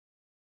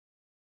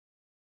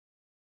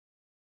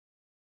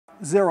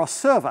ZerOS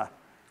server,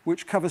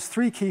 which covers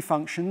 3 key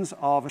functions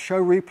of a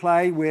show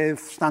replay with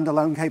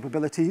standalone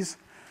capabilities,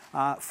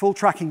 full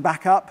tracking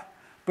backup,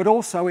 but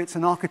also it's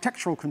an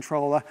architectural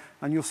controller,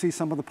 and you'll see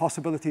some of the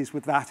possibilities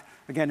with that,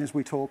 again, as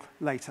we talk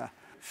later.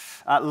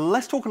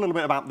 Let's talk a little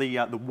bit about the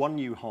One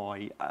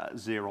UI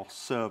ZerOS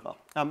server.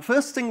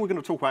 First thing we're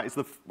going to talk about is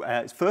the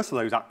first of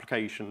those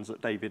applications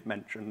that David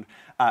mentioned,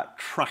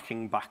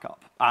 tracking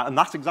backup. And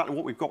that's exactly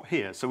what we've got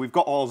here. So we've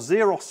got our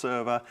ZerOS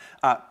server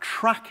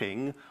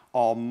tracking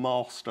our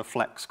master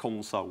flex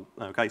console.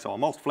 Okay, so our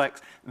master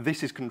flex,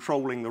 this is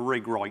controlling the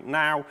rig right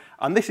now,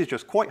 and this is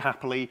just quite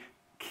happily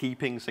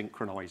keeping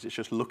synchronized. It's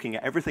just looking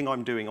at everything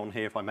I'm doing on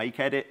here. If I make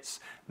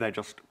edits, they're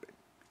just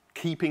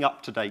keeping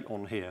up to date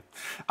on here.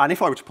 And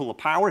if I were to pull the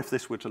power, if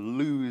this were to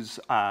lose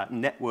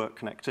network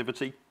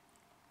connectivity,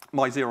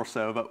 my ZerOS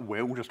server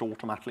will just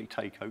automatically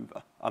take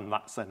over, and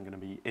that's then going to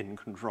be in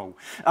control.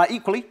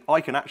 Equally,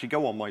 I can actually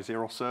go on my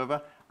ZerOS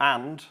server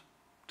and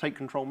take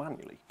control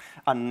manually.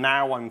 And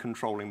now I'm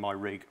controlling my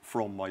rig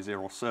from my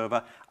ZerOS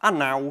server, and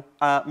now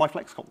my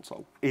Flex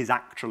console is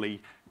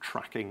actually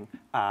tracking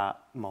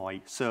my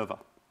server.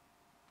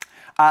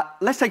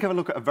 Let's take a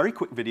look at a very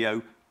quick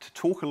video to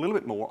talk a little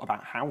bit more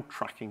about how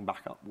tracking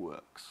backup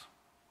works.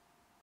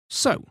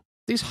 So,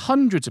 there's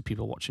hundreds of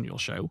people watching your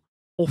show,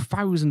 or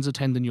thousands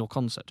attending your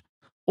concert,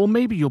 or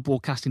maybe you're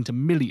broadcasting to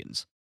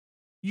millions.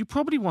 You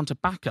probably want a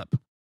backup.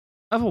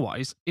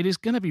 Otherwise, it is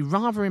going to be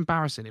rather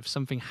embarrassing if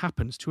something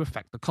happens to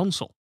affect the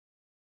console.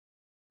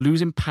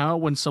 Losing power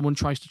when someone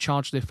tries to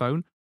charge their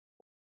phone,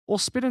 or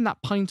spilling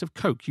that pint of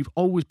Coke you've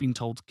always been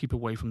told to keep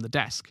away from the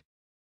desk.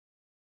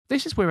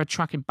 This is where a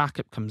tracking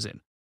backup comes in.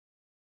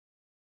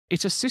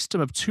 It's a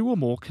system of 2 or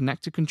more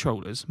connected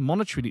controllers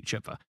monitoring each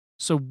other,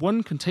 so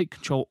one can take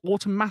control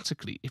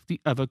automatically if the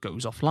other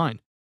goes offline.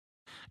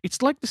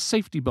 It's like the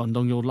safety button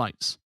on your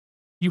lights.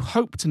 You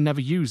hope to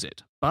never use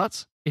it,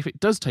 but if it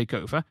does take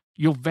over,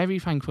 you're very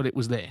thankful it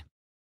was there.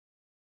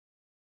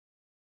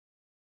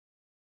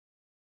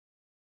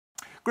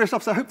 Great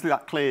stuff, so hopefully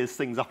that clears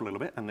things up a little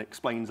bit and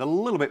explains a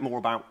little bit more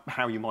about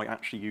how you might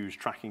actually use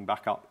tracking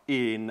backup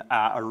in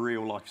a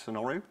real-life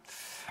scenario.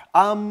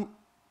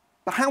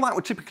 But how that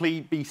would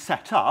typically be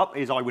set up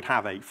is I would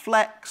have a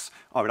Flex,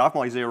 I would have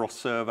my ZerOS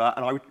server,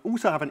 and I would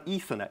also have an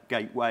Ethernet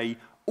gateway,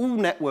 all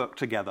networked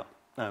together.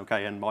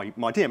 Okay, and my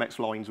Dmx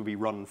lines will be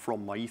run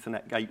from my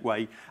Ethernet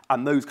gateway,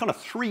 and those kind of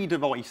 3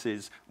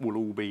 devices will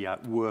all be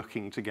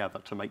working together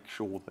to make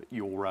sure that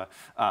your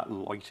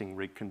lighting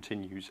rig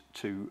continues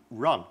to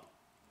run.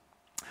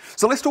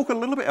 So let's talk a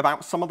little bit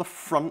about some of the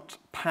front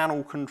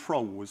panel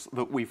controls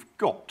that we've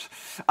got.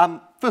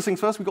 First things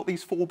first, we've got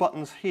these 4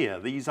 buttons here.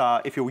 These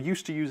are, if you're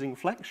used to using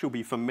Flex, you'll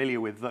be familiar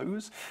with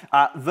those.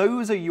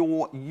 Those are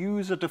your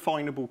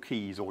user-definable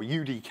keys, or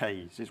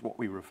UDKs is what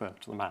we refer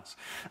to them as.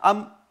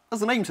 As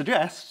the name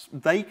suggests,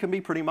 they can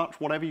be pretty much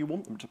whatever you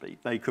want them to be.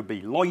 They could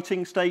be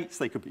lighting states,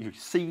 they could be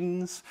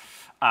scenes,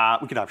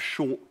 we could have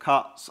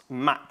shortcuts,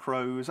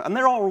 macros, and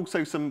there are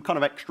also some kind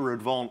of extra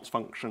advanced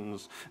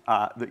functions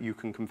that you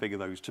can configure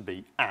those to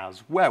be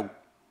as well.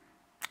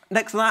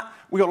 Next to that,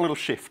 we've got a little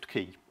shift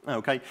key.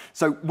 Okay,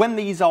 so when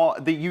the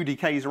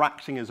UDKs are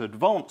acting as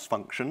advanced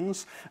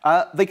functions,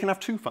 they can have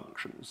 2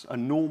 functions, a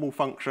normal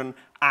function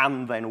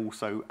and then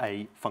also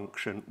a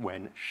function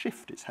when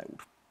shift is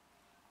held.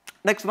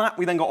 Next to that,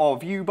 we then got our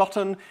view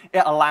button.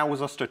 It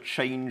allows us to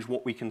change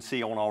what we can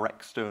see on our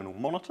external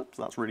monitor,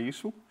 so that's really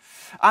useful.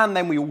 And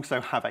then we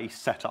also have a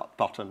setup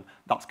button.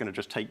 That's going to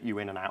just take you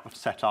in and out of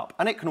setup,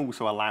 and it can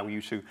also allow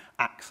you to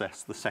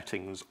access the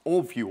settings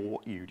of your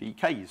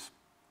UDKs.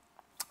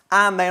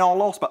 And then our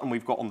last button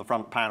we've got on the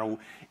front panel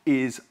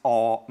is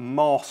our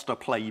master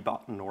play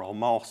button, or our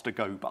master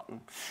go button.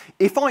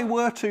 If I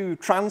were to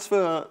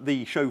transfer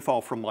the show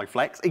file from my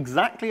Flex,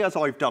 exactly as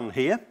I've done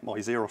here, my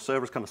ZerOS server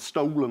has kind of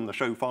stolen the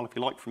show file, if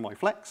you like, from my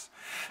Flex,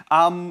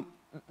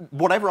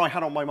 whatever I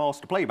had on my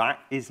master playback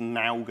is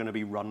now going to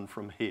be run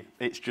from here.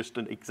 It's just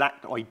an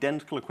exact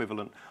identical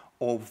equivalent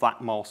of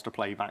that master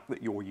playback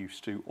that you're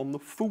used to on the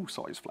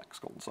full-size Flex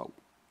console.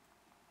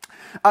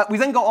 We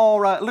then got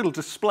our little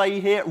display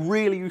here,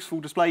 really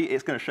useful display.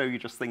 It's going to show you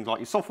just things like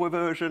your software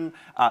version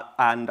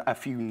and a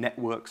few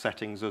network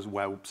settings as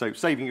well. So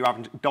saving you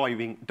having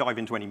to dive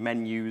into any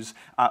menus,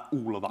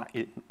 all of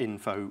that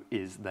info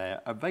is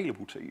there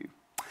available to you.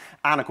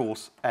 And of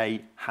course,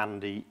 a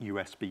handy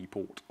USB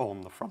port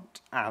on the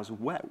front as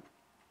well.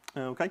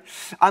 Okay,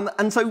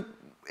 and so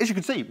as you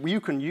can see,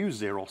 you can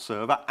use ZerOS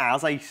server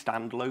as a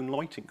standalone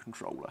lighting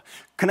controller.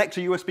 Connect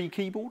a USB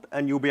keyboard,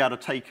 and you'll be able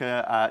to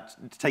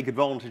take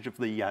advantage of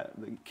the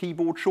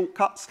keyboard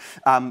shortcuts,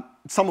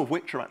 some of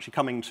which are actually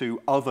coming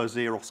to other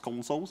ZerOS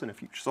consoles in a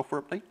future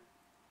software update.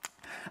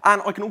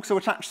 And I can also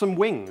attach some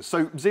wings.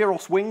 So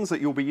ZerOS wings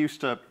that you'll be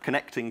used to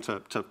connecting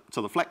to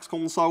the Flex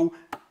console,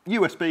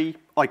 USB,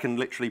 I can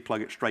literally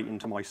plug it straight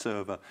into my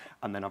server,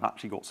 and then I've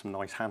actually got some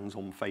nice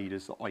hands-on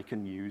faders that I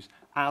can use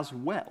as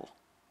well.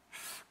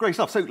 Great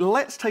stuff. So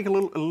let's take a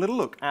little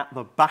look at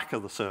the back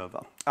of the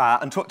server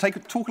and talk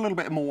a little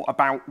bit more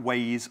about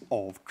ways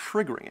of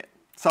triggering it.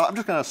 So I'm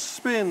just going to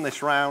spin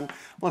this round.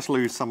 Let's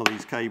lose some of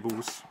these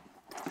cables.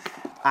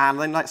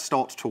 And then let's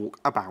start to talk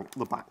about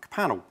the back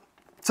panel.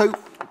 So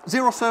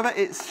ZerOS Server,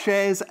 it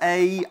shares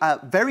a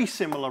very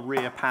similar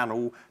rear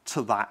panel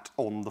to that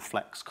on the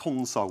Flex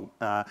console.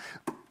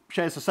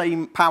 Shares the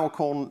same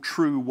PowerCon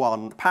True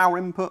 1 power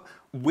input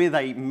with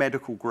a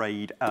medical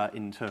grade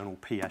internal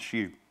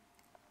PSU.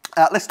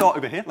 Let's start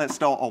over here. Let's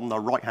start on the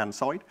right-hand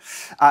side.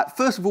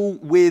 First of all,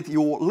 with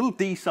your little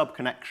D-sub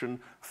connection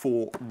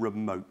for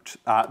remote.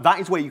 That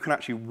is where you can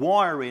actually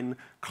wire in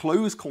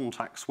closed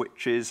contact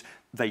switches.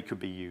 They could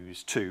be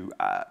used to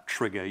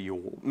trigger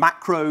your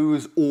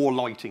macros or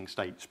lighting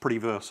states. Pretty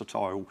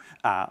versatile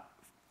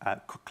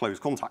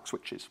closed contact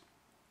switches.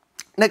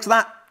 Next to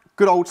that,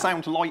 good old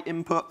sound to light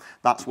input.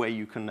 That's where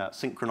you can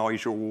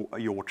synchronize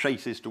your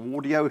chases to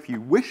audio if you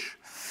wish.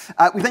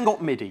 We've then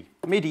got MIDI.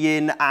 MIDI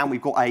in, and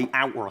we've got a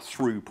out or a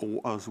through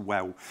port as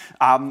well.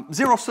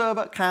 ZerOS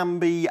Server can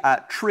be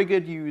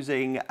triggered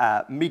using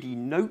MIDI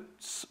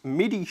notes,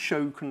 MIDI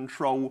show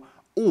control,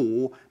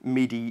 or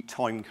MIDI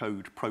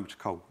timecode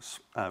protocols.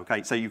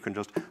 Okay, so you can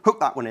just hook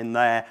that one in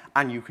there,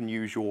 and you can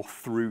use your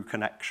through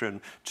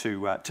connection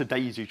to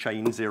daisy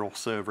chain ZerOS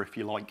Server, if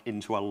you like,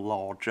 into a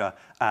larger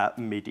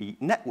MIDI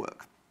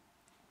network.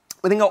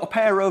 We then got a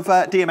pair of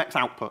Dmx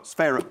outputs,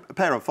 a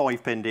pair of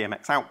 5-pin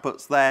Dmx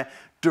outputs there,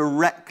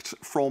 direct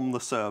from the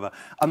server,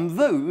 and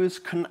those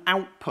can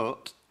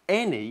output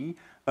any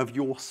of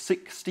your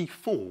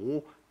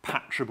 64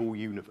 patchable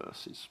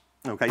universes.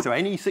 Okay, so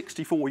any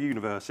 64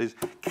 universes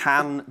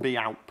can be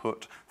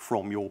output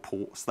from your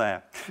ports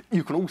there.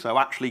 You can also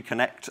actually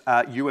connect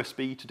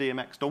USB to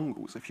DMX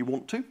dongles if you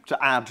want to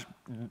add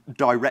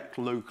direct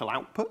local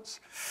outputs.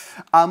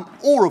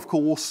 Or, of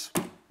course,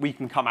 we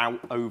can come out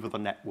over the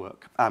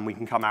network. We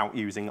can come out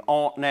using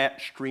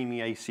ArtNet, Streaming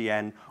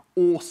ACN,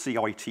 or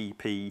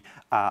CITP,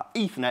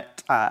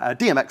 Ethernet,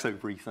 DMX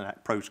over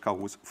Ethernet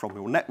protocols from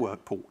your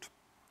network port.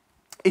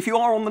 If you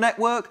are on the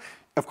network,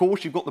 of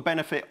course, you've got the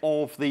benefit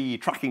of the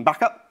tracking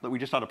backup that we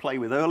just had to play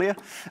with earlier,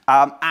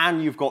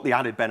 and you've got the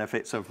added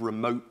benefits of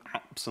remote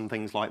apps and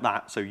things like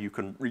that. So you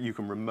can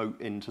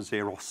remote into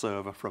ZerOS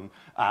Server from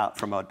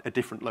a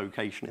different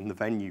location in the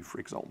venue, for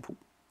example.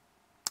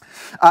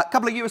 A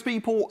couple of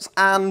USB ports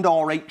and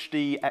our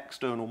HD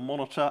external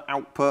monitor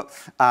output.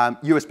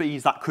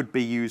 USBs that could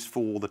be used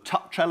for the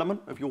touch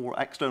element of your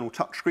external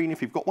touchscreen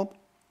if you've got one,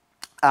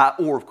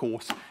 or of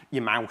course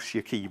your mouse,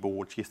 your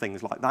keyboard, your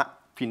things like that.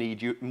 If you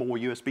need more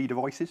USB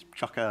devices,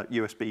 chuck a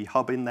USB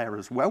hub in there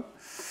as well.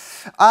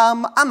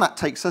 And that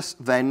takes us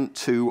then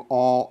to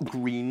our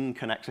green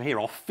connector here,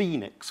 our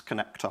Phoenix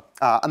connector.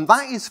 And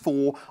that is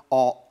for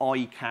our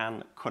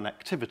iCAN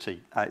connectivity.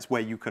 It's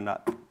where you can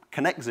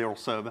connect ZerOS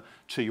Server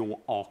to your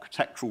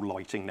architectural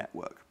lighting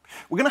network.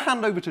 We're going to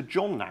hand over to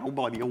John now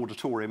by the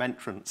auditorium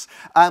entrance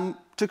to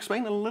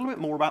explain a little bit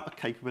more about the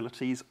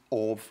capabilities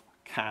of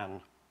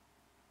CAN.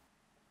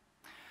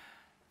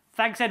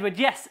 Thanks, Edward.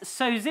 Yes,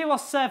 so ZerOS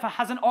Server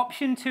has an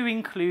option to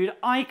include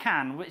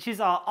iCAN, which is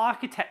our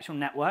architectural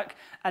network,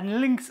 and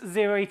links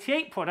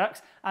 088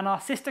 products and our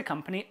sister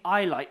company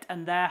iLight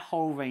and their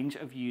whole range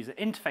of user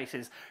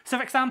interfaces. So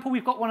for example,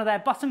 we've got one of their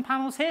button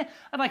panels here,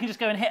 and I can just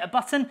go and hit a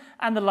button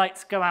and the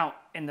lights go out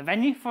in the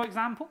venue, for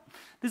example.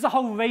 There's a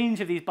whole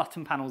range of these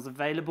button panels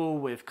available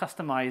with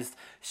customized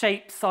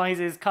shapes,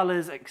 sizes,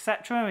 colors,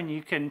 etc. And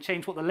you can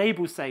change what the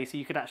labels say, so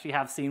you could actually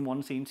have scene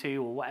 1, scene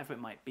 2, or whatever it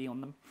might be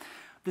on them.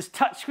 There's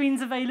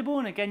touchscreens available,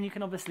 and again, you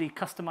can obviously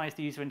customize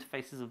the user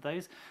interfaces of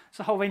those.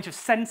 There's a whole range of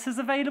sensors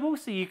available,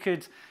 so you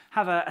could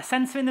have a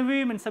sensor in the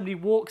room and somebody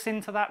walks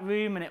into that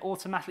room and it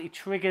automatically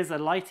triggers a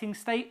lighting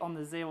state on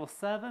the ZerOS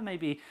Server,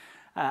 maybe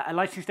a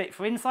lighting state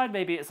for inside,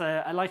 maybe it's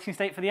a lighting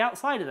state for the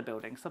outside of the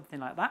building, something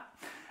like that.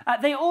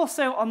 They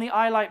also, on the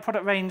iLight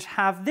product range,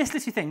 have this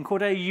little thing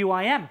called a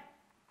UIM.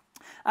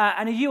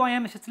 And a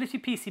UIM is just a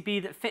little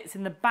PCB that fits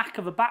in the back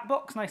of a back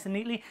box nice and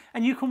neatly,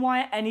 and you can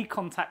wire any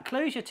contact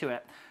closure to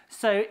it.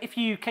 So if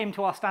you came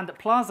to our stand at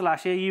Plaza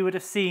last year, you would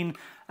have seen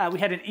we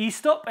had an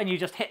E-stop, and you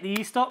just hit the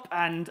E-stop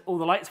and all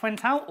the lights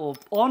went out, or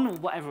on, or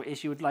whatever it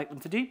is you would like them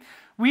to do.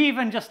 We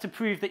even, just to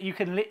prove that you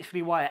can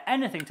literally wire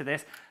anything to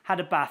this, had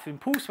a bathroom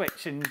pull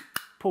switch, and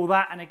pull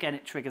that, and again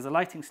it triggers a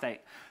lighting state.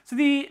 So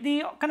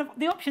the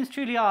options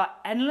truly are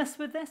endless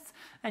with this,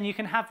 and you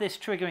can have this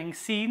triggering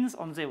scenes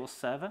on ZerOS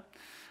Server.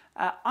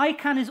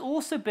 iCAN is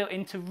also built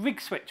into Rig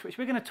Switch, which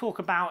we're going to talk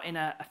about in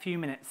a few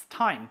minutes'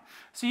 time.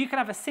 So you can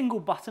have a single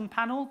button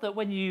panel that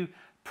when you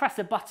press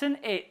a button,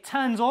 it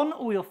turns on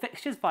all your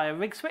fixtures via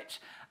Rig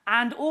Switch,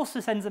 and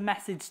also sends a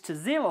message to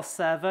ZerOS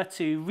Server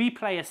to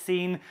replay a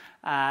scene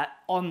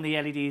on the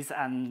LEDs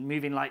and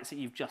moving lights that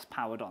you've just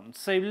powered on.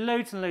 So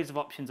loads and loads of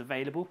options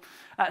available.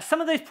 Some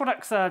of those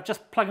products are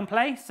just plug and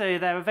play, so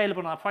they're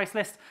available on our price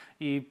list.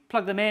 You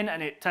plug them in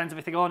and it turns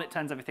everything on, it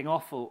turns everything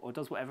off, or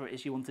does whatever it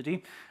is you want to do.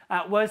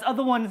 Whereas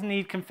other ones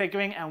need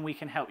configuring, and we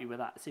can help you with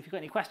that. So if you've got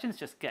any questions,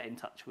 just get in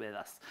touch with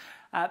us.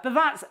 But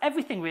that's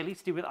everything really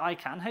to do with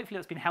iCAN. Hopefully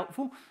that's been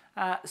helpful.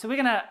 So we're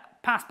going to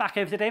pass back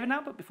over to David now,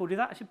 but before we do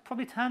that, I should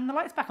probably turn the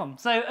lights back on.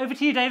 So over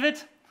to you,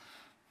 David.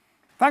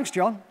 Thanks,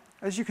 John.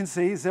 as you can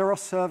see, ZerOS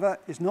Server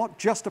is not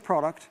just a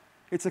product,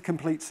 it's a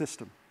complete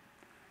system.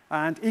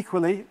 And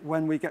equally,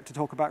 when we get to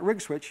talk about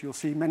RigSwitch, you'll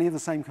see many of the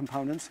same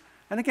components.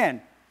 And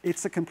again,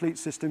 it's a complete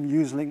system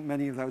using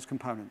many of those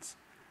components.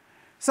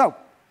 So,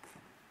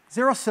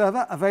 ZerOS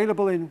Server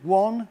available in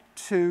 1,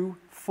 2,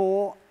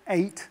 4,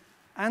 8,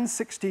 and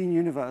 16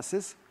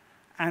 universes.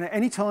 And at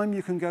any time,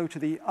 you can go to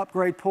the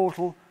upgrade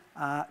portal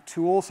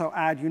to also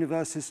add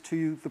universes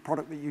to the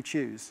product that you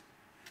choose.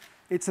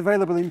 It's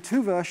available in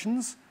 2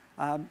 versions,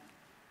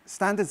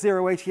 standard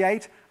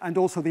 088 and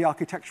also the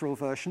architectural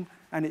version,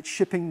 and it's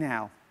shipping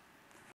now.